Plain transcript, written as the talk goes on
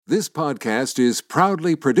This podcast is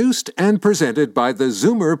proudly produced and presented by the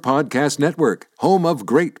Zoomer Podcast Network, home of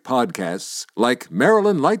great podcasts like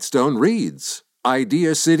Marilyn Lightstone Reads,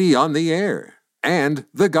 Idea City on the Air, and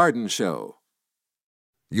The Garden Show.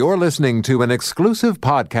 You're listening to an exclusive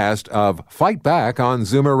podcast of Fight Back on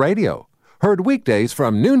Zoomer Radio, heard weekdays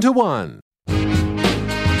from noon to 1.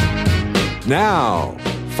 Now,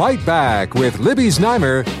 Fight Back with Libby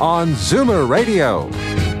Znaimer on Zoomer Radio.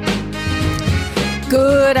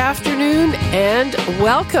 Good afternoon and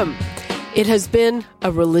welcome. It has been a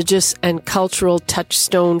religious and cultural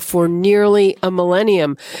touchstone for nearly a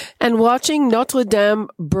millennium, and watching Notre Dame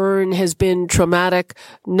burn has been traumatic,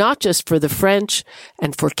 not just for the French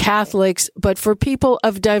and for Catholics, but for people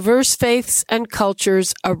of diverse faiths and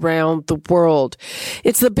cultures around the world.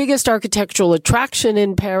 It's the biggest architectural attraction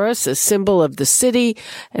in Paris, a symbol of the city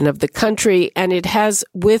and of the country, and it has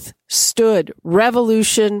withstood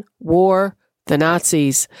revolution, war, the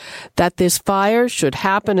Nazis. That this fire should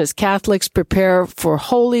happen as Catholics prepare for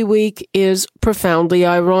Holy Week is profoundly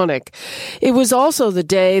ironic. It was also the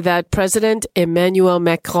day that President Emmanuel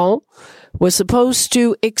Macron was supposed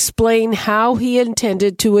to explain how he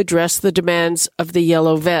intended to address the demands of the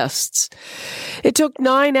Yellow Vests. It took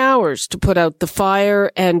 9 hours to put out the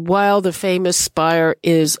fire, and while the famous spire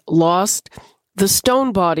is lost, the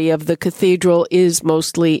stone body of the cathedral is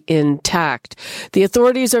mostly intact. The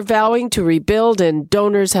authorities are vowing to rebuild, and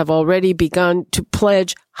donors have already begun to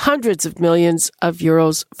pledge hundreds of millions of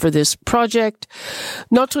euros for this project.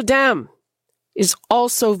 Notre Dame is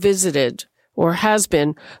also visited, or has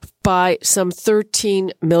been, by some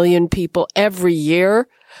 13 million people every year.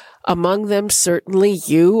 Among them, certainly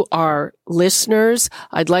you, our listeners.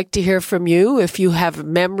 I'd like to hear from you if you have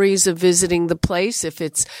memories of visiting the place, if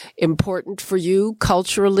it's important for you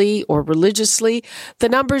culturally or religiously. The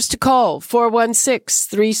numbers to call,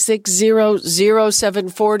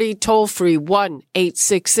 416-360-0740, toll free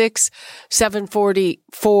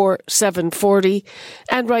 1-866-740-4740.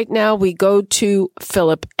 And right now we go to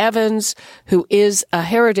Philip Evans, who is a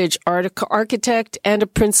heritage architect and a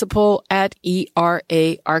principal at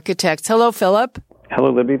ERA Architects. Hello, Philip. Hello,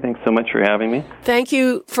 Libby. Thanks so much for having me. Thank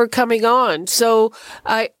you for coming on. So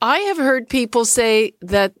I have heard people say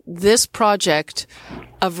that this project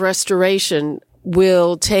of restoration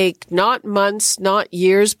will take not months, not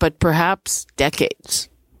years, but perhaps decades.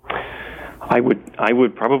 I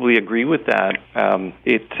would probably agree with that.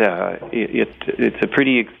 It's a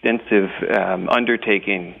pretty extensive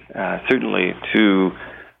undertaking, certainly, to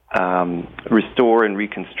restore and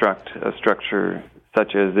reconstruct a structure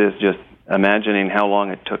such as this. Just imagining how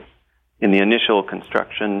long it took in the initial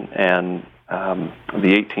construction and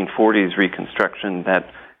the 1840s reconstruction that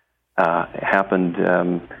happened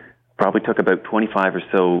probably took about 25 or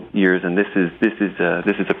so years, and this is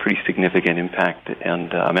a pretty significant impact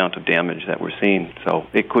and amount of damage that we're seeing. So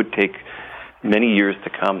it could take many years to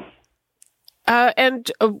come. And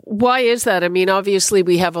why is that? I mean, obviously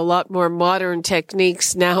we have a lot more modern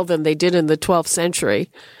techniques now than they did in the 12th century.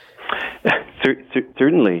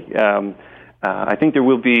 Certainly. I think there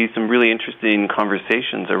will be some really interesting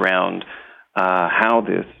conversations around how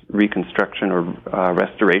this reconstruction or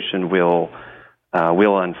restoration will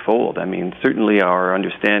unfold. I mean, certainly our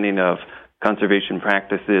understanding of conservation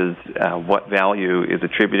practices, what value is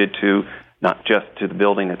attributed to, not just to the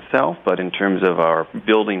building itself, but in terms of our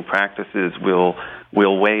building practices will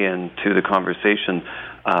weigh into the conversation.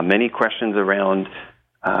 Many questions around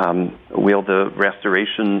will the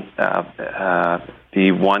restoration be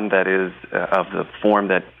one that is of the form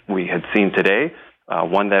that we had seen today,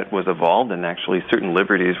 one that was evolved, and actually certain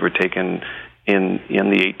liberties were taken in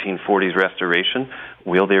the 1840s restoration?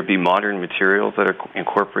 Will there be modern materials that are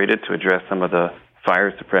incorporated to address some of the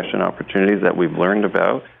fire suppression opportunities that we've learned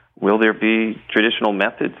about? Will there be traditional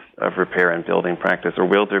methods of repair and building practice, or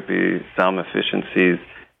will there be some efficiencies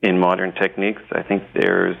in modern techniques? I think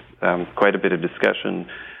there's quite a bit of discussion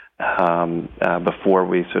before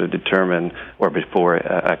we sort of determine, or before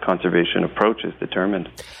a conservation approach is determined.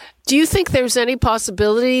 Do you think there's any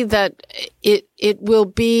possibility that it will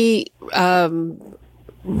be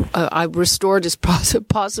restored is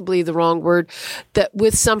possibly the wrong word, that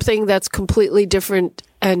with something that's completely different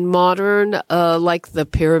and modern, like the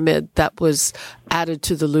pyramid that was added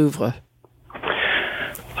to the Louvre?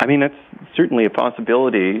 I mean, that's certainly a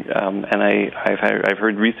possibility, and I've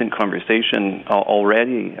heard recent conversation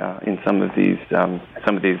already in some of these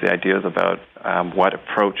ideas about what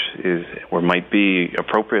approach is or might be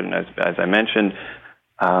appropriate. And as I mentioned,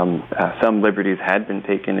 some liberties had been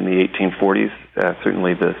taken in the 1840s.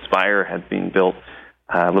 Certainly, the spire had been built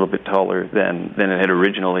a little bit taller than it had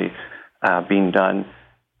originally been done.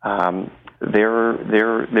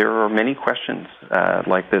 there are many questions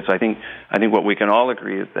like this. I think what we can all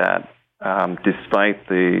agree is that despite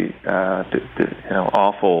the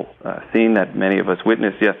awful scene that many of us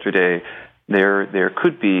witnessed yesterday, there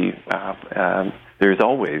could be there's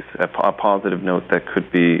always a positive note that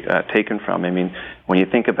could be taken from. I mean, when you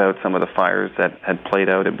think about some of the fires that had played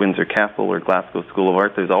out at Windsor Castle or Glasgow School of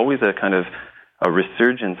Art, there's always a kind of a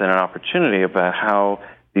resurgence and an opportunity about how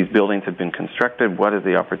these buildings have been constructed. What is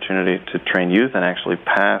the opportunity to train youth and actually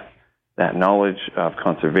pass that knowledge of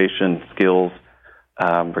conservation skills,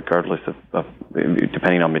 regardless of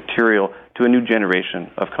depending on material, to a new generation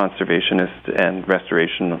of conservationists and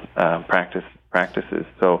restoration practices.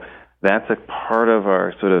 So that's a part of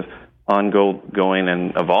our sort of ongoing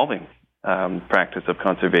and evolving practice of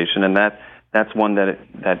conservation, and that's one that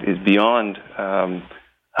is beyond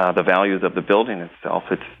the values of the building itself.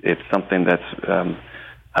 It's something that's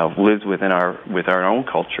lives within our own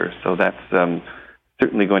culture. So that's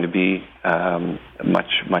certainly going to be much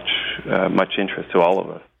interest to all of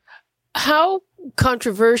us. How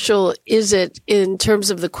controversial is it in terms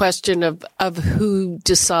of the question of who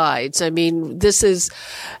decides? I mean, this is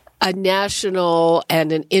a national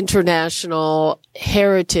and an international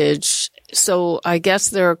heritage. So I guess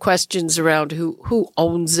there are questions around who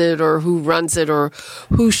owns it or who runs it or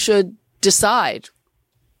who should decide.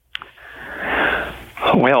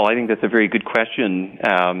 Well, I think that's a very good question.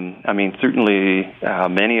 I mean, certainly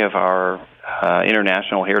many of our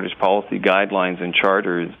international heritage policy guidelines and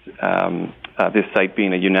charters, this site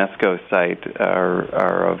being a UNESCO site,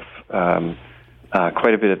 are of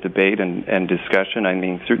quite a bit of debate and discussion. I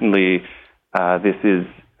mean, certainly this is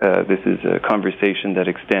a conversation that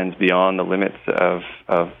extends beyond the limits of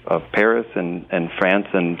Paris and France,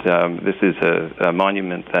 and this is a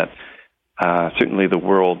monument that certainly the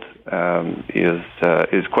world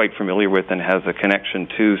is quite familiar with and has a connection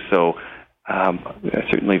to. So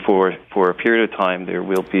certainly for a period of time there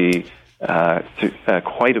will be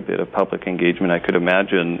quite a bit of public engagement, I could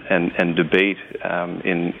imagine, and debate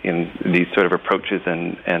in these sort of approaches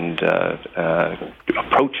and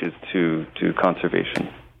approaches to conservation.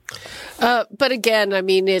 But again, I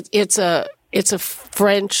mean, it's a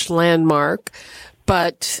French landmark,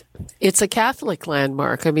 but it's a Catholic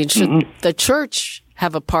landmark. I mean, should the church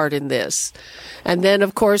have a part in this? And then,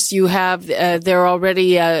 of course, you have, there are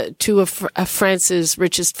already two of France's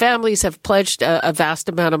richest families have pledged a vast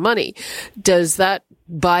amount of money. Does that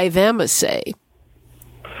buy them a say?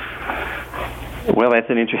 Well, that's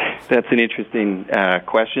an interesting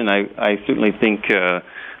question. I certainly think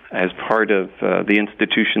as part of the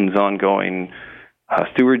institution's ongoing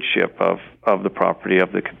stewardship of the property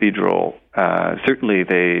of the cathedral, certainly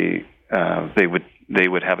they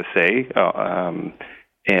would have a say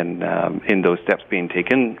in those steps being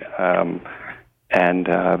taken, and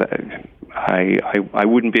I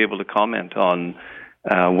wouldn't be able to comment on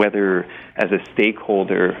whether, as a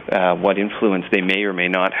stakeholder, what influence they may or may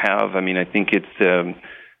not have. I mean, I think it's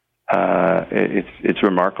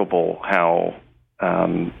remarkable how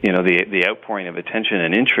the outpouring of attention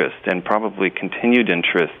and interest, and probably continued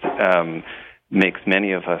interest, makes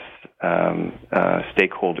many of us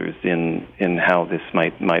stakeholders in how this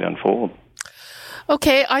might unfold.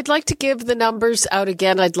 Okay, I'd like to give the numbers out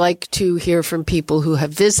again. I'd like to hear from people who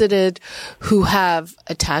have visited, who have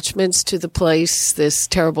attachments to the place. This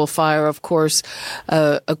terrible fire, of course,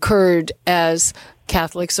 occurred as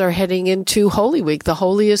Catholics are heading into Holy Week, the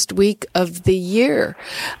holiest week of the year.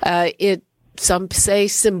 Some say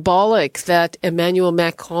symbolic that Emmanuel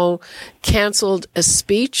Macron canceled a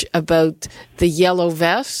speech about the yellow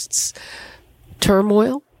vests.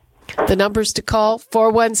 Turmoil. The numbers to call,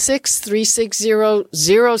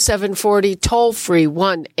 416-360-0740, toll free,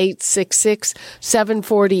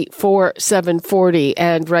 1-866-740-4740.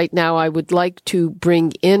 And right now I would like to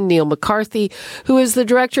bring in Neil McCarthy, who is the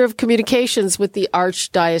Director of Communications with the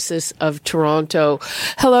Archdiocese of Toronto.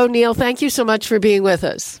 Hello, Neil. Thank you so much for being with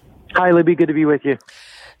us. Hi, Libby. Good to be with you.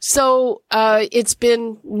 So it's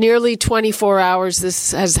been nearly 24 hours.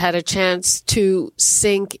 This has had a chance to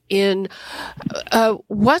sink in.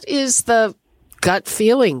 What is the gut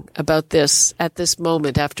feeling about this at this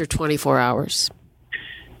moment after 24 hours?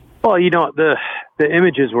 Well, the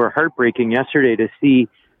images were heartbreaking yesterday to see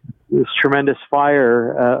this tremendous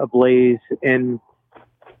fire ablaze in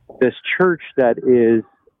this church that is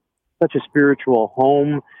such a spiritual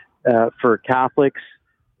home for Catholics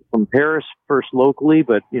from Paris, first locally,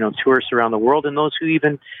 but, tourists around the world, and those who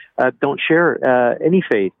even don't share any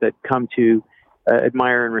faith that come to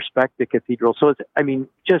admire and respect the cathedral. So it's,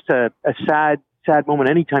 just a sad moment.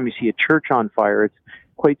 Anytime you see a church on fire, it's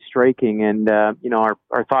quite striking. And,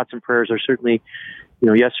 our thoughts and prayers are certainly,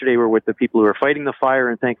 yesterday we're with the people who are fighting the fire,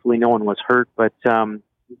 and thankfully no one was hurt, but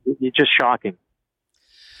it's just shocking.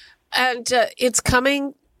 And it's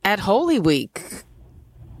coming at Holy Week.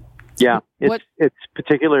 Yeah, it's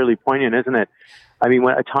particularly poignant, isn't it? I mean,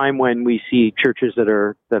 a time when we see churches that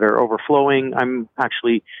are overflowing. I'm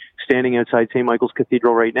actually standing outside St. Michael's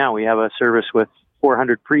Cathedral right now. We have a service with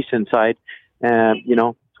 400 priests inside, and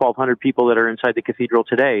 1,200 people that are inside the cathedral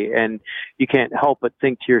today. And you can't help but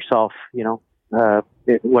think to yourself,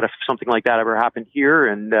 what if something like that ever happened here?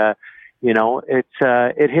 And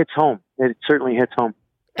it hits home. It certainly hits home.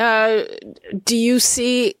 Do you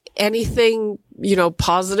see anything,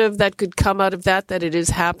 positive that could come out of that it is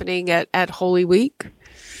happening at Holy Week?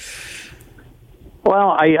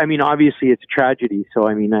 Well, I mean, obviously it's a tragedy. So,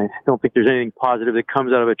 I mean, I don't think there's anything positive that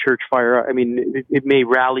comes out of a church fire. I mean, it may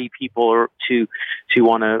rally people to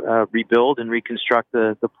want to rebuild and reconstruct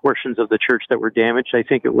the portions of the church that were damaged. I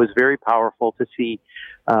think it was very powerful to see,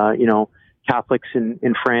 Catholics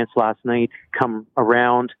in France last night come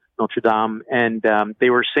around Notre Dame, and they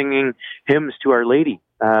were singing hymns to Our Lady.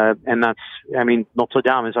 And Notre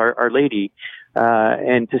Dame is Our Lady.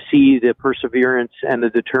 And to see the perseverance and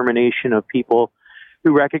the determination of people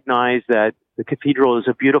who recognize that the cathedral is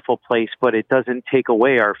a beautiful place, but it doesn't take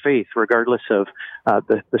away our faith, regardless of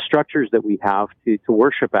the structures that we have to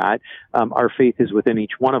worship at. Our faith is within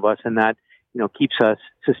each one of us, and that keeps us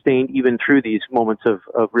sustained even through these moments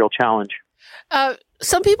of real challenge.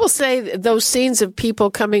 Some people say those scenes of people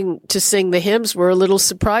coming to sing the hymns were a little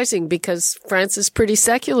surprising because France is pretty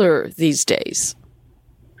secular these days.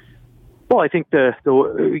 Well, I think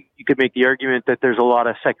you could make the argument that there's a lot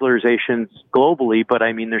of secularizations globally, but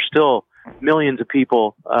I mean, there's still millions of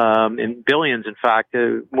people, and billions, in fact,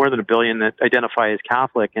 more than a billion that identify as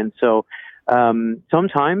Catholic. And so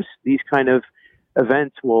sometimes these kind of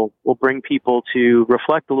events will bring people to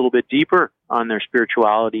reflect a little bit deeper on their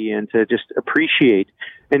spirituality and to just appreciate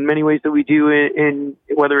in many ways that we do in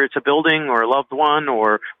whether it's a building or a loved one,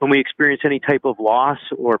 or when we experience any type of loss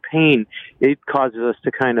or pain, it causes us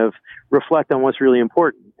to kind of reflect on what's really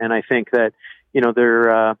important. And I think that,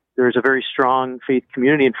 there is a very strong faith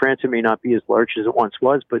community in France. It may not be as large as it once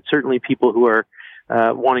was, but certainly people who are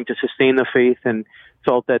wanting to sustain the faith and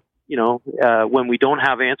felt that, when we don't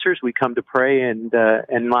have answers, we come to pray. And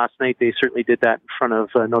last night they certainly did that in front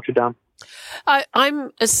of Notre Dame.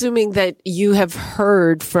 I'm assuming that you have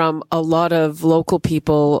heard from a lot of local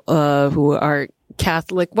people who are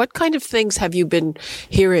Catholic. What kind of things have you been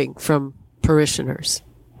hearing from parishioners?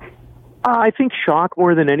 I think shock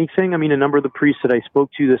more than anything. I mean, a number of the priests that I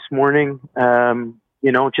spoke to this morning,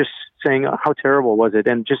 just saying, how terrible was it?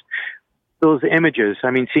 And just those images.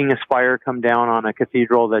 I mean, seeing a spire come down on a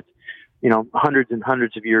cathedral that's, hundreds and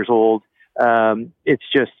hundreds of years old. It's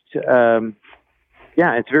just,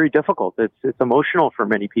 it's very difficult. It's emotional for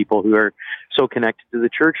many people who are so connected to the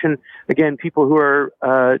church. And again, people who are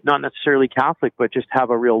not necessarily Catholic, but just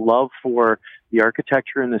have a real love for the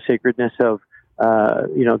architecture and the sacredness of,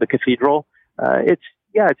 the cathedral. It's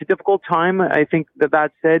a difficult time. I think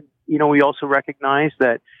that said, we also recognize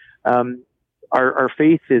that our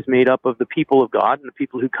faith is made up of the people of God and the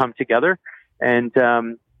people who come together, and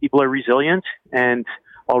people are resilient. And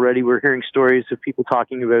already we're hearing stories of people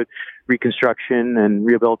talking about reconstruction and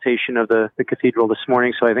rehabilitation of the cathedral this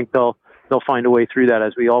morning. So I think they'll find a way through that,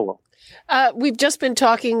 as we all will. We've just been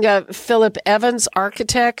talking, Philip Evans,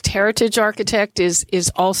 heritage architect,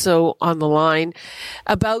 is also on the line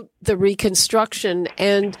about the reconstruction.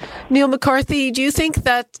 And Neil McCarthy, do you think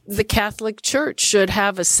that the Catholic Church should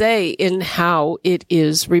have a say in how it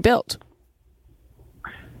is rebuilt?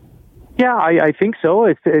 Yeah, I think so.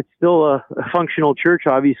 It's still a functional church.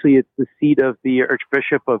 Obviously, it's the seat of the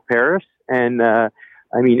Archbishop of Paris, and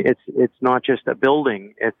it's not just a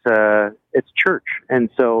building; it's church. And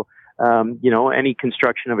so, any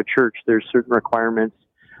construction of a church, there's certain requirements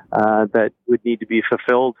that would need to be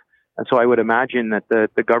fulfilled. And so, I would imagine that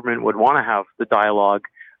the government would want to have the dialogue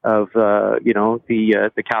of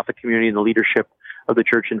the Catholic community and the leadership of the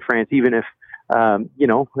church in France, even if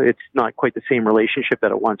it's not quite the same relationship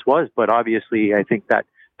that it once was, but obviously I think that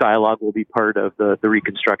dialogue will be part of the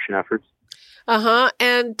reconstruction efforts.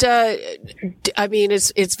 And,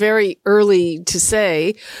 it's very early to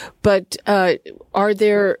say, but, are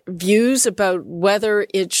there views about whether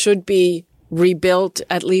it should be rebuilt,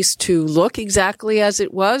 at least to look exactly as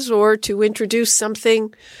it was, or to introduce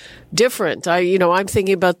something different? I'm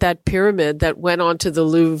thinking about that pyramid that went onto the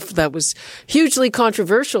Louvre that was hugely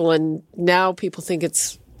controversial, and now people think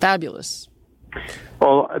it's fabulous.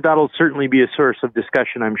 Well, that'll certainly be a source of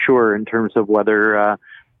discussion, I'm sure, in terms of whether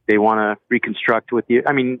they want to reconstruct with you.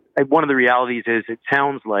 I mean, one of the realities is it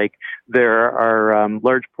sounds like there are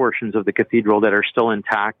large portions of the cathedral that are still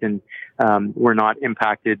intact and were not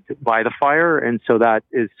impacted by the fire. And so that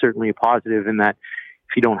is certainly a positive in that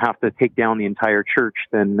if you don't have to take down the entire church,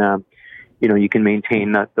 then you can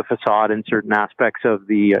maintain the facade and certain aspects of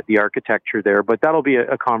the architecture there. But that'll be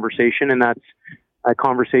a conversation, and that's a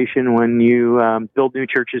conversation when you build new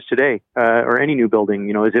churches today, or any new building.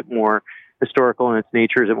 Is it more historical in its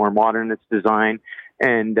nature? Is it more modern in its design?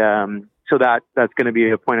 And so that's going to be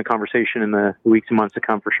a point of conversation in the weeks and months to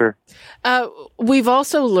come for sure. We've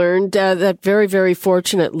also learned that very, very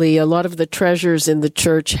fortunately, a lot of the treasures in the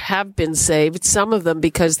church have been saved, some of them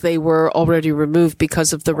because they were already removed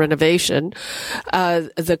because of the renovation,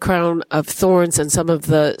 the crown of thorns and some of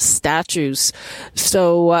the statues.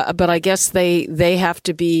 So, but I guess they have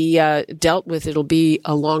to be dealt with. It'll be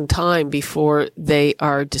a long time before they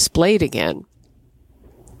are displayed again.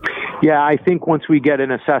 Yeah, I think once we get an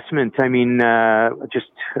assessment, I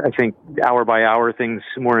think hour by hour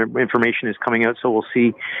more information is coming out, so we'll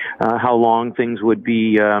see how long things would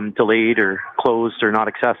be delayed or closed or not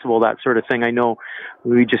accessible, that sort of thing. I know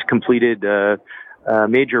we just completed a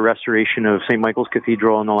major restoration of St. Michael's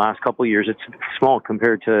Cathedral in the last couple of years. It's small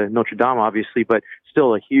compared to Notre Dame, obviously, but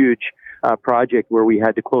still a huge project where we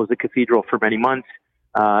had to close the cathedral for many months.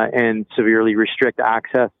 And severely restrict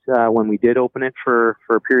access when we did open it for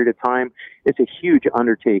a period of time. It's a huge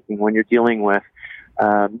undertaking when you're dealing with,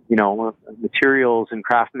 materials and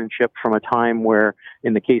craftsmanship from a time where,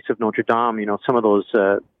 in the case of Notre Dame, some of those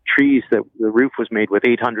trees that the roof was made with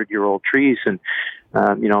 800-year-old trees, and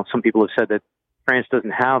some people have said that France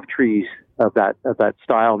doesn't have trees of that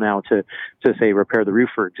style now to say repair the roof,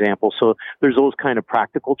 for example. So there's those kind of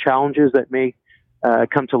practical challenges that may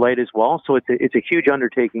come to light as well. So it's a huge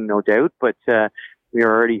undertaking, no doubt, but we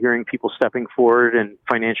are already hearing people stepping forward and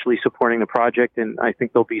financially supporting the project, and I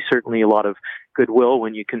think there'll be certainly a lot of goodwill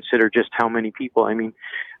when you consider just how many people. I mean,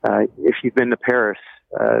 if you've been to Paris,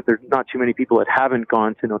 there's not too many people that haven't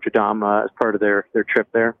gone to Notre Dame as part of their trip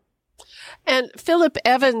there. And Philip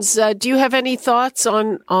Evans, do you have any thoughts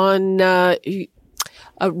on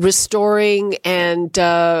restoring and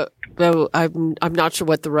I'm not sure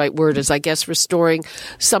what the right word is. I guess restoring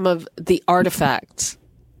some of the artifacts.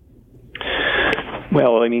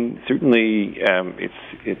 Well, I mean, certainly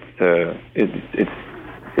it's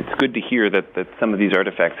good to hear that some of these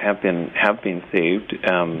artifacts have been saved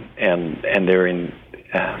and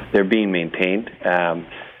they're being maintained.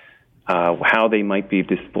 How they might be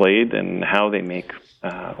displayed and how they make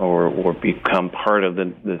or become part of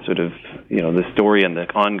the sort of the story and the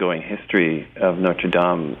ongoing history of Notre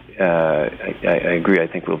Dame. I agree. I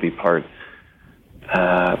think will be part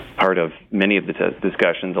of many of the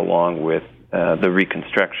discussions, along with the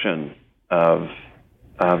reconstruction of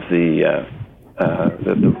the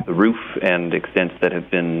roof and extents that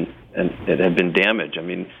have been damaged. I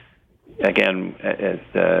mean, again,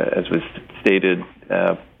 as was stated.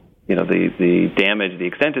 The damage, the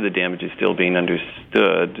extent of the damage is still being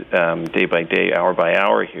understood day by day, hour by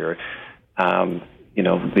hour here. Much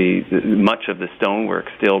of the stonework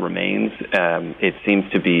still remains. It seems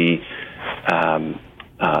to be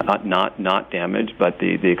not damaged, but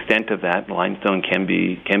the extent of that limestone can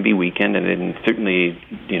be weakened and certainly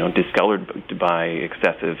discolored by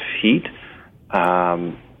excessive heat.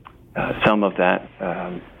 Some of that,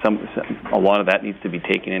 a lot of that needs to be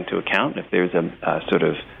taken into account. If there's a sort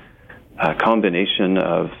of combination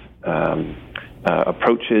of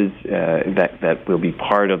approaches that will be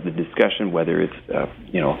part of the discussion, whether it's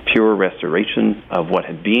pure restoration of what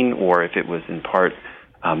had been, or if it was in part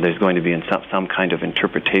there's going to be some kind of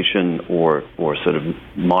interpretation or sort of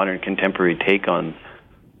modern contemporary take on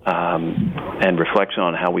and reflection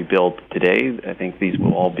on how we build today. I think these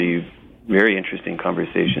will all be very interesting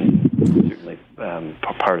conversations. Certainly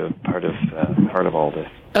part of all this.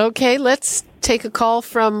 Okay, let's take a call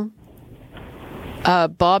from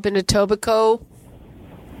Bob in Etobicoke.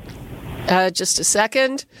 Just a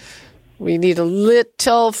second. We need a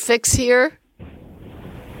little fix here.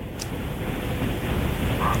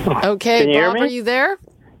 Okay, can you Bob, hear me? are you there?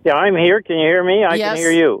 Yeah, I'm here. Can you hear me? I can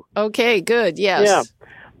hear you. Okay, good. Yes. Yeah.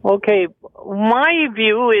 Okay. My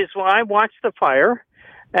view is I watched the fire,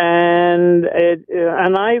 and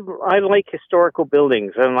I like historical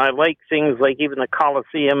buildings, and I like things like even the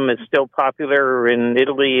Colosseum is still popular in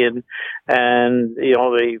Italy, and I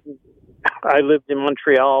lived in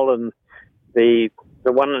Montreal, and the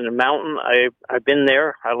one in the mountain, I've been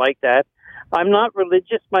there. I like that. I'm not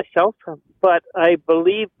religious myself, but I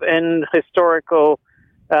believe in historical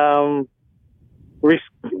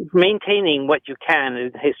maintaining what you can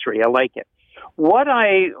in history. I like it. when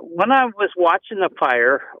I was watching the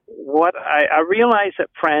fire, I realized that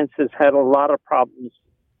France has had a lot of problems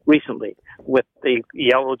recently with the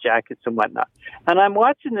yellow jackets and whatnot. And I'm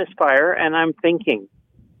watching this fire and I'm thinking,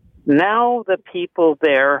 now the people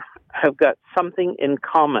there have got something in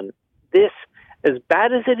common. This, as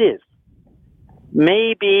bad as it is,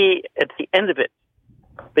 may be at the end of it,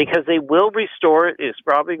 because they will restore it. It's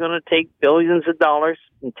probably going to take billions of dollars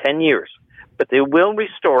in 10 years, but they will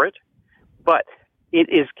restore it. But it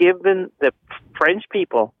is given the French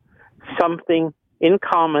people something in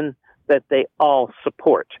common that they all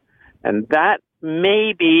support. And that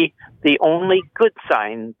may be the only good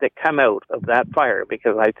sign that come out of that fire,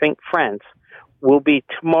 because I think France will be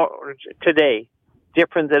today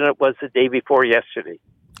different than it was the day before yesterday,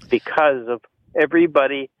 because of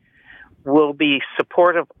everybody will be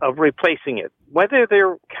supportive of replacing it, whether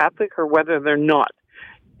they're Catholic or whether they're not.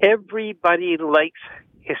 Everybody likes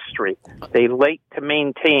history. They like to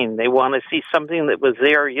maintain. They want to see something that was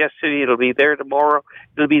there yesterday. It'll be there tomorrow.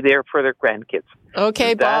 It'll be there for their grandkids.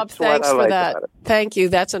 Okay, Bob, thanks for that. Thank you.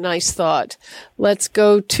 That's a nice thought. Let's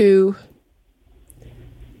go to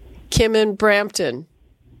Kim in Brampton.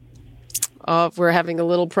 We're having a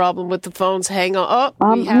little problem with the phones. Hang on.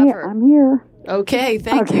 Oh, we have her. I'm here. Okay,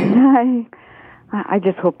 thank you. I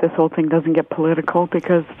just hope this whole thing doesn't get political,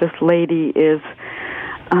 because this lady is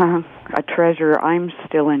a treasure. I'm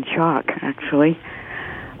still in shock, actually.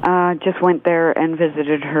 Just went there and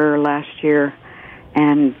visited her last year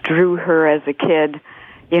and drew her as a kid,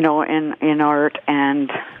 in art.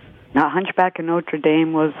 And Hunchback of Notre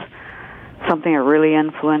Dame was something that really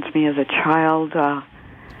influenced me as a child.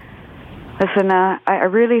 Listen, I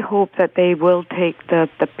really hope that they will take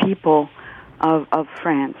the people of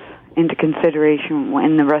France into consideration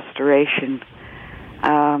in the restoration.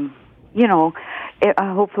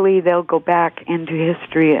 Hopefully they'll go back into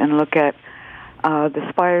history and look at the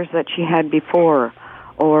spires that she had before,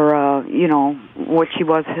 or what she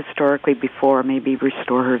was historically before. Maybe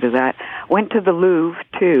restore her to that. Went to the Louvre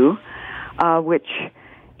too, which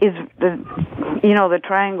is the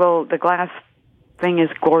triangle, the glass thing is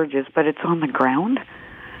gorgeous, but it's on the ground.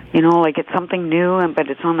 It's something new, but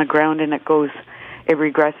it's on the ground, and it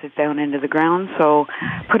regresses down into the ground. So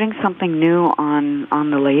putting something new on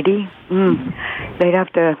the lady, they'd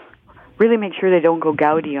have to really make sure they don't go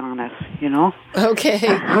Gaudi on us, Okay.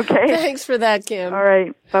 Okay. Thanks for that, Kim. All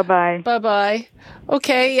right. Bye-bye. Bye-bye.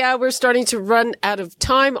 Okay, yeah, we're starting to run out of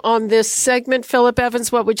time on this segment. Philip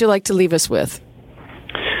Evans, what would you like to leave us with?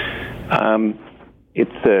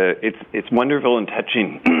 It's wonderful and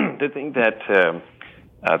touching to think that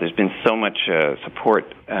there's been so much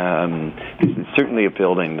support. This is certainly a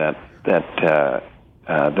building that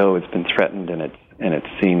though it's been threatened and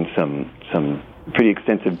it's seen some pretty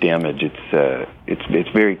extensive damage, it's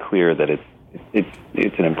very clear that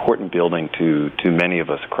it's an important building to many of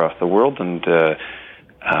us across the world, and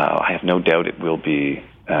I have no doubt it will be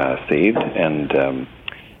saved and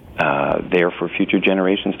there for future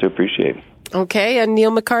generations to appreciate. Okay, and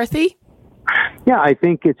Neil McCarthy? Yeah, I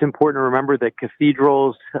think it's important to remember that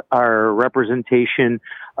cathedrals are a representation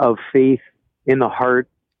of faith in the heart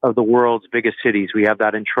of the world's biggest cities. We have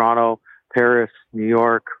that in Toronto, Paris, New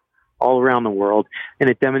York, all around the world, and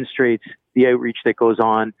it demonstrates the outreach that goes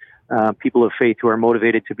on. People of faith who are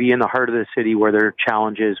motivated to be in the heart of the city where there are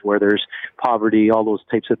challenges, where there's poverty, all those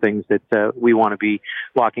types of things that we want to be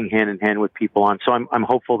walking hand in hand with people on. So I'm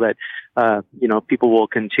hopeful that people will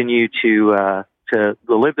continue to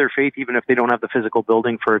live their faith, even if they don't have the physical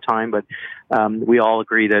building for a time. But we all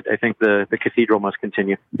agree that I think the cathedral must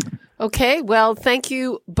continue. Okay, well, thank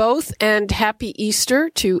you both, and happy Easter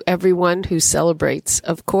to everyone who celebrates,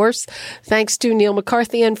 of course. Thanks to Neil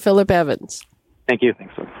McCarthy and Philip Evans. Thank you.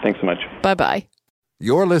 Thanks so much. Bye-bye.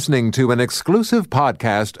 You're listening to an exclusive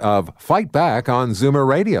podcast of Fight Back on Zoomer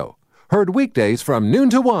Radio. Heard weekdays from noon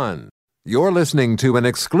to 1. You're listening to an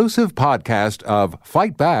exclusive podcast of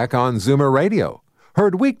Fight Back on Zoomer Radio.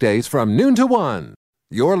 Heard weekdays from noon to 1.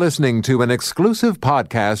 You're listening to an exclusive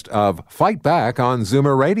podcast of Fight Back on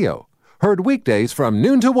Zoomer Radio. Heard weekdays from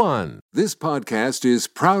noon to 1. This podcast is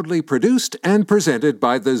proudly produced and presented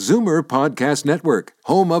by the Zoomer Podcast Network,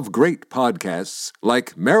 home of great podcasts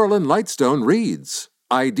like Marilyn Lightstone Reads,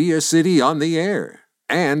 Idea City on the Air,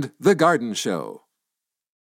 and The Garden Show.